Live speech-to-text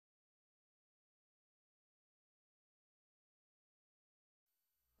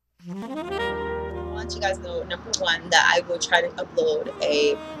I want you guys to know, number one, that I will try to upload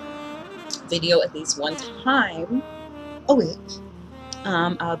a video at least one time a week.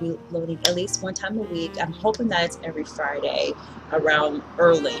 I'll be loading at least one time a week. I'm hoping that it's every Friday around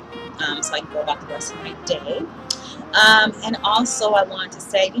early, so I can go about the rest of my day. And also, I wanted to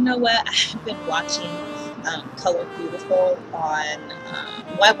say, you know what? I've been watching Color Beautiful on.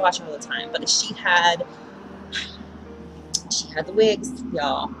 Well, I watch her all the time, but she had the wigs,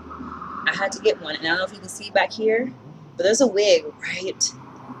 y'all. I had to get one, and I don't know if you can see back here, but there's a wig right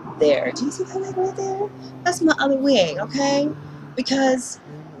there. Do you see that wig right there? That's my other wig, okay? Because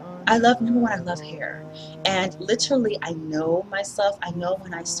I love, number one, I love hair. And literally, I know myself. I know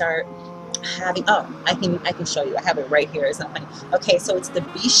when I start having, oh, I can show you. I have it right here. It's not funny. Okay, so it's the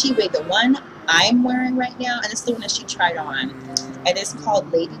Beshe wig, the one I'm wearing right now, and it's the one that she tried on. And it's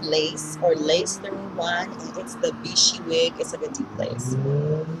called Lady Lace or Lace-31. And it's the Beshe wig. It's like a deep lace.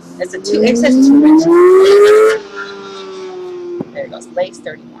 It says 2 inches. There it goes,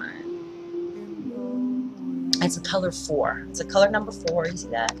 Lace-31. It's a color 4. It's a color number 4. You see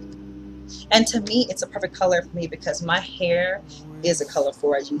that? And to me, it's a perfect color for me because my hair is a color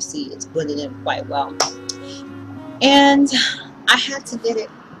 4. As you see, it's blended in quite well. And I had to get it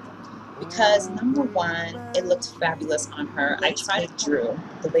because, number one, it looked fabulous on her. I tried it, Drew,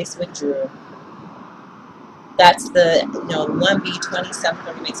 the lace wig Drew. That's the 1B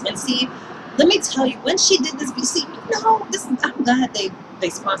 2730 mix. And see, let me tell you, when she did this, I'm glad they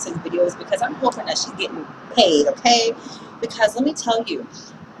sponsored the videos because I'm hoping that she's getting paid, okay? Because let me tell you,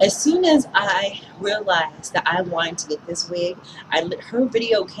 as soon as I realized that I wanted to get this wig, her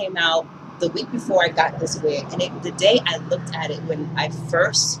video came out the week before I got this wig, and the day I looked at it when I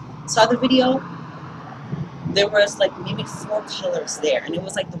first saw the video, there was like maybe 4 colors there, and it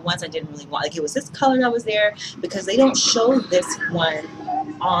was like the ones I didn't really want. Like it was this color that was there because they don't show this one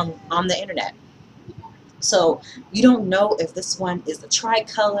on the internet. So you don't know if this one is the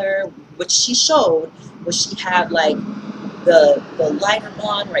tri-color, which she showed, which she had like the lighter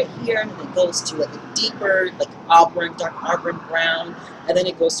blonde right here, and then it goes to like a deeper, like dark auburn brown, and then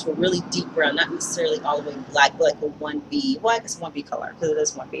it goes to a really deep brown, not necessarily all the way black, but like a 1B, well I guess 1B color, because it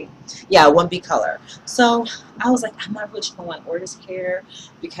is 1B. Yeah, 1B color. So I was like, I'm not really sure I want to order this hair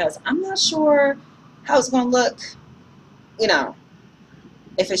because I'm not sure how it's going to look,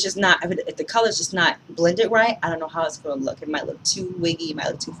 if it's just not, if the color's just not blended right. I don't know how it's going to look. It might look too wiggy, it might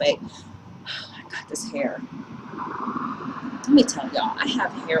look too fake. I got this hair. Let me tell y'all, I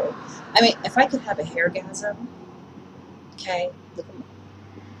have hair. I mean, if I could have a hairgasm, okay, look at me.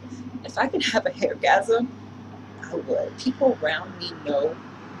 If I could have a hairgasm, I would. People around me know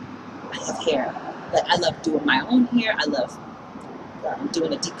I love hair. Like, I love doing my own hair. I love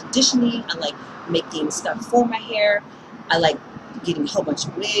doing a deep conditioning. I like making stuff for my hair. I like getting a whole bunch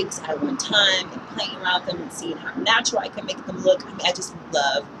of wigs at one time and playing around with them and seeing how natural I can make them look. I mean, I just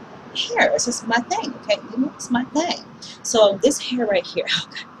love hair. It's just my thing, okay? It's my thing. So this hair right here, oh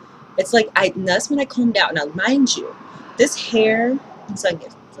God, it's like, that's when I combed out. Now, mind you, this hair, so I can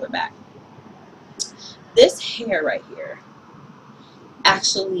get further back. This hair right here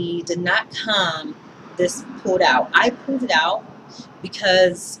actually did not come this pulled out. I pulled it out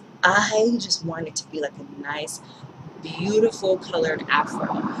because I just wanted it to be like a nice, beautiful colored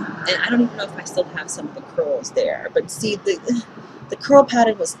afro. And I don't even know if I still have some of the curls there. But see, the curl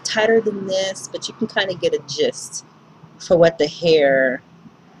pattern was tighter than this, but you can kind of get a gist for what the hair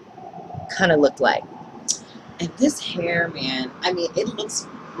kind of looked like. And this hair, man, I mean, it looks,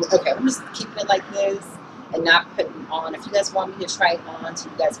 okay, I'm just keeping it like this and not putting on. If you guys want me to try it on so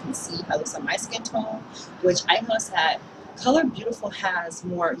you guys can see how it looks on my skin tone, which I noticed that Color Beautiful has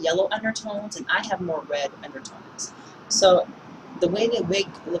more yellow undertones and I have more red undertones. So the way the wig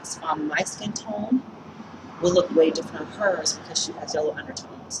looks on my skin tone will look way different on hers because she has yellow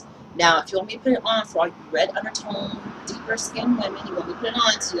undertones. Now, if you want me to put it on for all you red undertone, deeper skin women, you want me to put it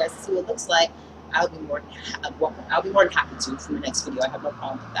on so you guys see what it looks like, I'll be more than happy to for the next video. I have no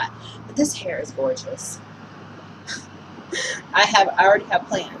problem with that. But this hair is gorgeous. I already have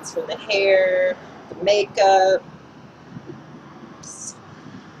plans for the hair, the makeup.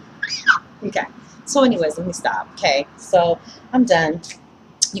 Okay. So anyways, let me stop. Okay. So I'm done.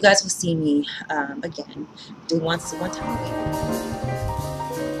 You guys will see me again. Do one time a week.